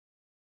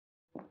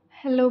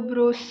Hello,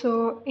 bro.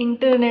 So,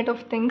 Internet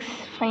of Things,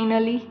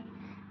 finally,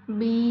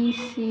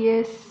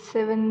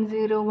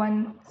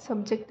 BCS701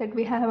 subject that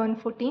we have on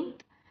 14th.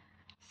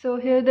 So,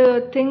 here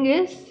the thing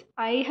is,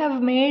 I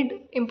have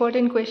made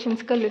important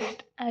questions ka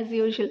list as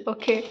usual.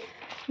 Okay,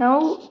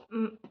 now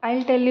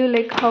I'll tell you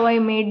like how I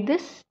made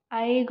this.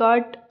 I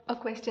got a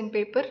question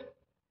paper.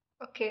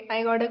 Okay,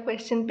 I got a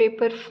question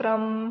paper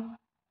from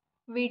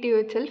Vtu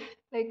itself.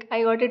 Like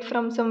I got it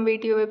from some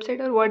Vtu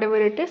website or whatever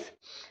it is.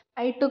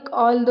 I took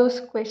all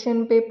those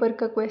question paper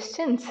ka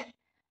questions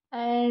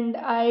and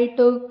I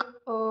took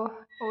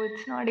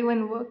it's not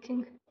even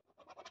working.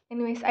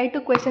 Anyways, I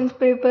took questions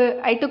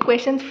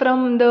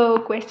from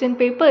the question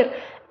paper,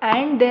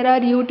 and there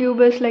are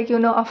YouTubers like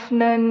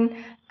Afnan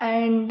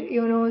and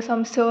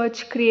some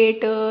search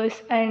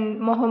creators and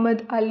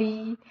Muhammad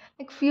Ali.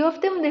 Like few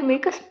of them they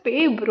make us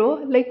pay, bro.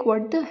 Like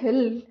what the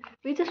hell?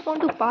 We just want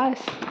to pass,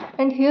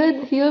 and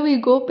here we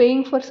go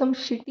paying for some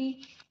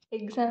shitty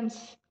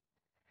exams.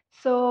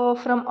 So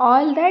from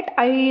all that,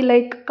 I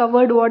like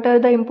covered what are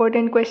the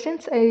important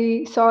questions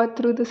I saw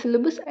through the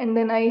syllabus, and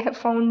then I have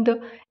found the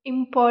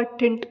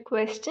important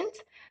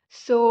questions.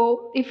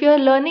 So if you are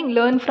learning,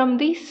 learn from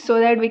these so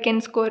that we can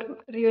score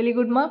really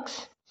good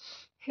marks.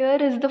 Here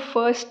is the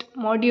first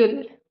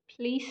module.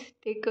 Please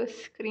take a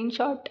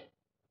screenshot.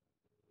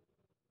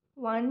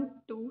 1,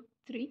 2,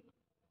 3.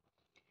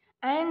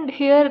 And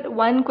here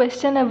one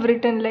question I've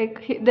written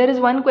like there is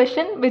one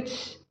question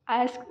which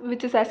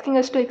is asking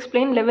us to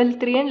explain level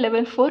 3 and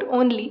level 4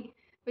 only,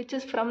 which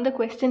is from the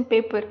question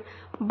paper.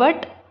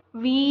 But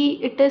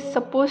it is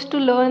supposed to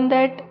learn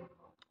that,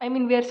 I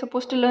mean, we are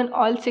supposed to learn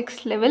all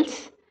 6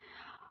 levels.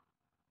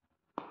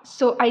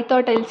 So I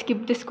thought I'll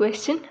skip this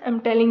question.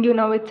 I'm telling you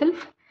now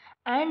itself.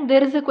 And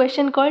there is a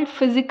question called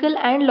physical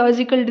and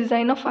logical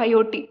design of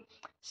IoT.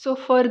 So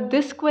for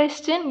this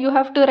question, you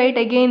have to write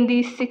again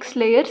these 6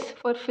 layers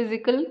for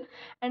physical,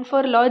 and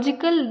for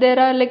logical, there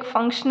are like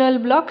functional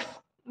blocks,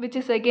 which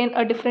is again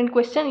a different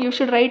question. You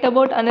should write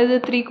about another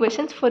 3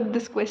 questions for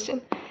this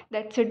question.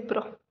 That's it,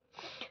 bro.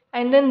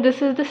 And then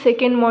this is the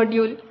second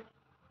module.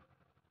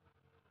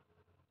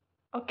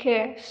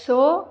 Okay,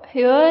 so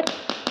here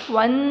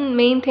one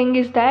main thing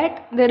is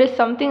that there is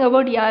something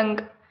about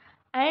yang,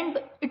 and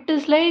it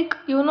is like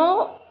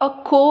a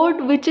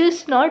code which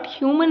is not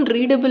human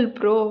readable,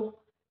 bro.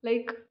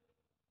 Like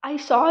I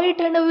saw it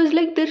and I was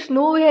like, there's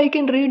no way I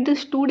can read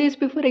this 2 days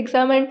before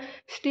exam and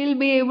still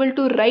be able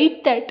to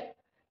write that.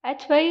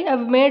 That's why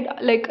I've made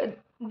like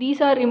these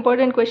are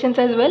important questions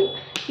as well.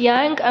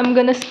 Yang I'm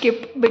gonna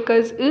skip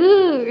because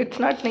it's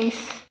not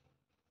nice.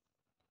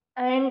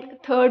 And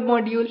third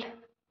module.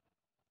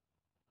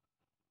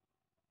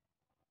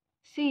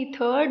 See,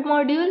 third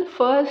module,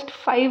 first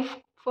 4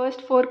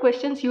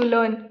 questions you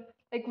learn.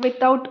 Like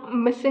without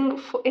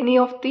missing any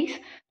of these,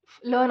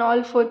 learn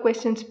all 4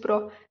 questions,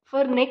 bro.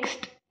 For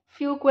next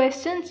few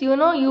questions, you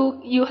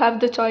have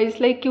the choice.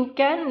 Like you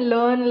can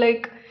learn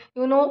like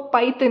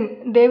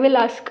Python. They will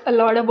ask a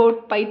lot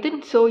about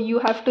Python, so you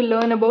have to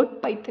learn about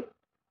Python.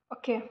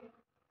 Okay,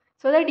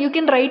 so that you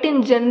can write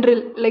in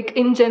general, like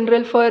in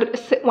general for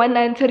one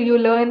answer you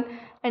learn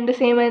and the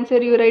same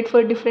answer you write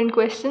for different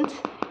questions.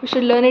 You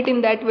should learn it in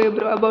that way,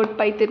 bro, about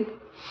Python.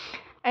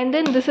 And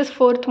then this is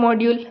fourth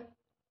module.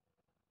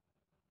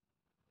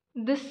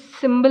 This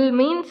symbol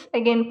means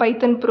again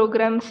Python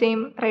program.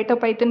 Same, write a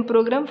Python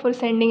program for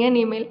sending an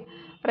email,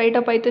 write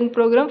a Python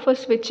program for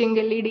switching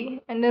LED,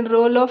 and then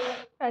role of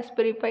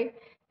Raspberry Pi.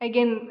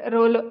 Again,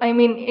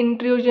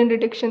 intrusion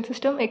detection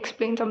system,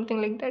 explain something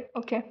like that.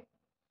 Okay,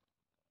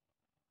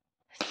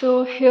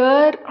 so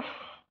here,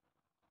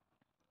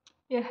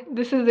 yeah,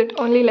 this is it.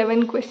 Only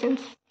 11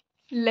 questions.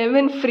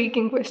 11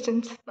 freaking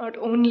questions, not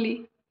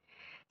only.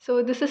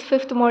 So this is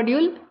fifth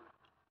module.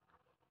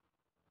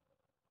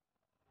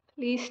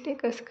 Please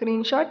take a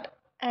screenshot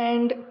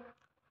and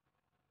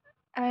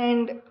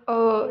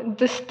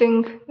this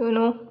thing,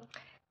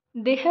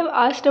 they have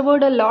asked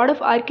about a lot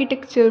of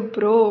architecture,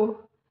 bro.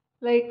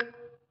 Like,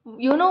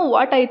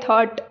 what I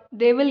thought?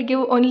 They will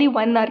give only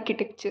one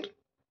architecture,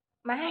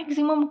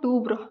 maximum two,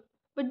 bro.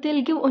 But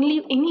they'll give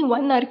only any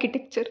one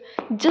architecture.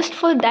 Just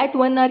for that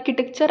one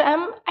architecture,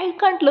 I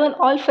can't learn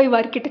all 5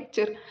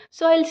 architecture.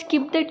 So I'll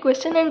skip that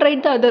question and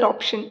write the other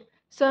option.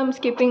 So I'm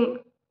skipping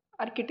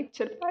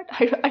architecture part.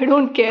 I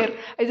don't care.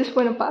 I just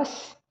want to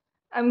pass.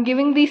 I'm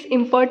giving these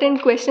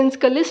important questions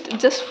ka list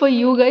just for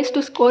you guys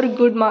to score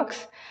good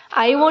marks.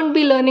 I won't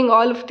be learning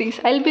all of these.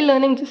 I'll be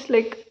learning just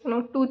like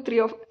two,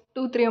 three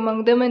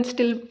among them and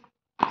still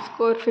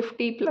score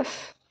 50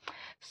 plus.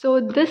 So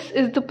this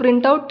is the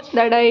printout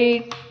that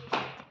I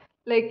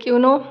like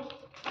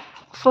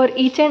for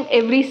each and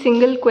every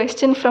single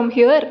question from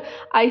here.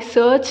 I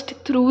searched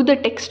through the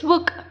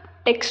textbook.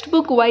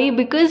 Why?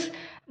 Because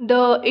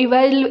the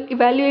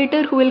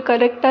evaluator who will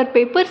correct our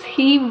papers,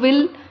 he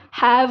will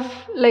have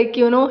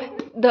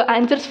the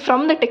answers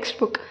from the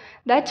textbook.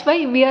 That's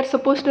why we are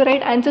supposed to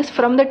write answers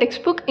from the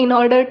textbook in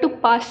order to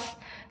pass,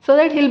 so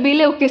that he'll be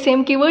like, okay,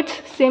 same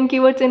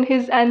keywords in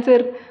his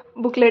answer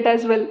booklet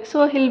as well.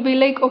 So he'll be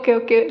like,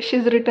 okay,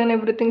 she's written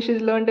everything,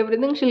 she's learned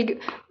everything,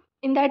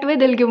 in that way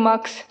they'll give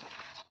marks.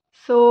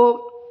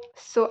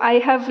 So I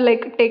have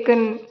like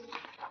taken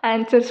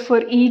answers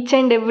for each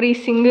and every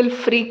single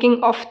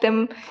freaking of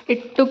them.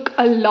 It took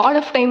a lot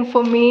of time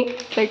for me,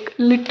 like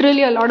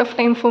literally a lot of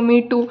time for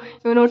me to,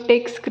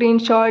 take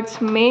screenshots,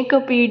 make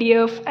a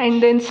PDF,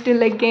 and then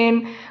still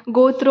again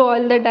go through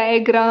all the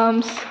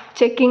diagrams,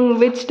 checking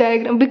which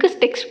diagram, because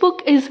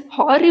textbook is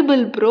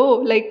horrible, bro.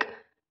 Like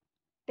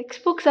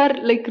textbooks are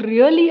like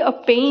really a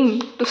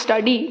pain to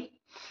study.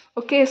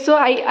 Okay, so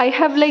I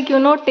have like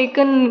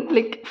taken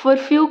like for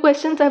few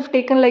questions I've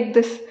taken like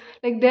this,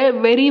 like they're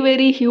very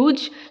very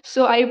huge.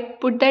 So I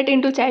put that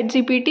into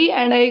ChatGPT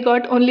and I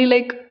got only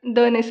like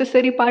the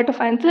necessary part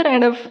of answer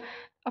and I've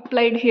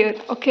applied here.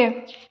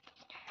 Okay,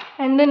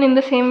 and then in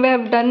the same way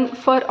I've done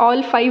for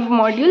all 5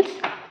 modules.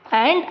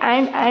 And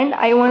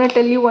I want to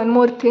tell you one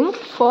more thing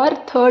for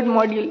third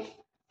module.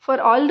 For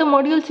all the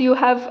modules you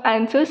have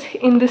answers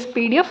in this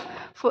PDF.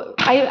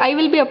 I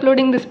will be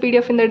uploading this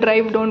PDF in the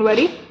drive, don't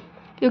worry.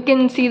 You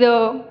can see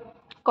the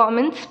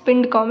comments,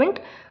 pinned comment.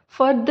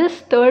 For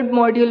this third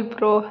module,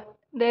 bro,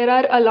 there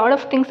are a lot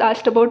of things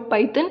asked about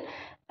Python,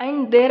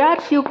 and there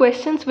are few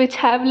questions which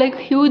have like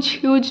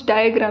huge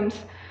diagrams.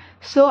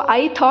 So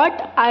I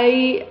thought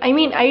I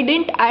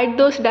didn't add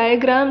those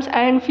diagrams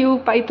and few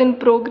Python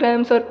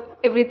programs or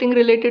everything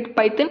related to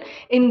Python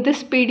in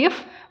this PDF,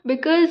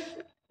 because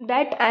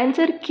that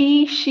answer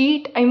key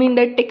sheet,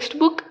 that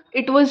textbook,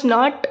 it was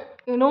not,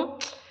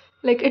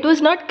 like it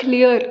was not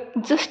clear.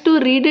 Just to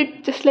read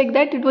it just like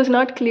that, it was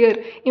not clear.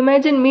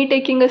 Imagine me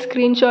taking a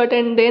screenshot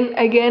and then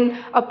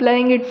again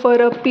applying it for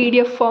a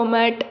PDF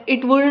format,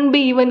 it wouldn't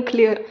be even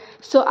clear.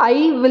 So I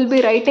will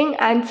be writing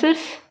answers.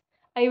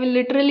 I will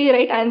literally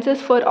write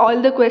answers for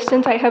all the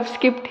questions I have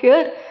skipped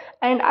here,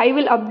 and I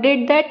will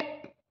update that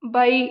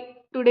by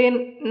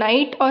today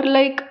night or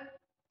like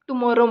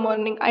tomorrow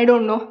morning. I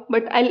don't know,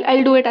 but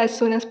I'll do it as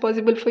soon as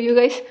possible for you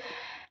guys.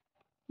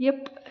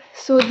 Yep.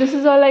 So this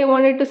is all I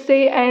wanted to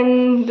say,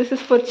 and this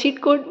is for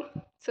cheat code.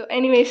 So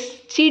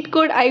anyways, cheat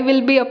code, I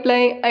will be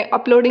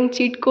uploading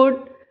cheat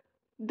code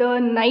the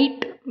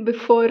night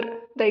before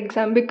the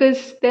exam,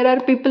 because there are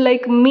people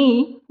like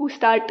me who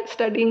start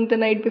studying the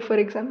night before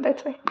exam.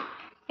 That's why.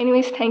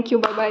 Anyways, thank you.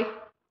 Bye bye.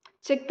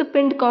 Check the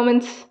pinned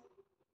comments.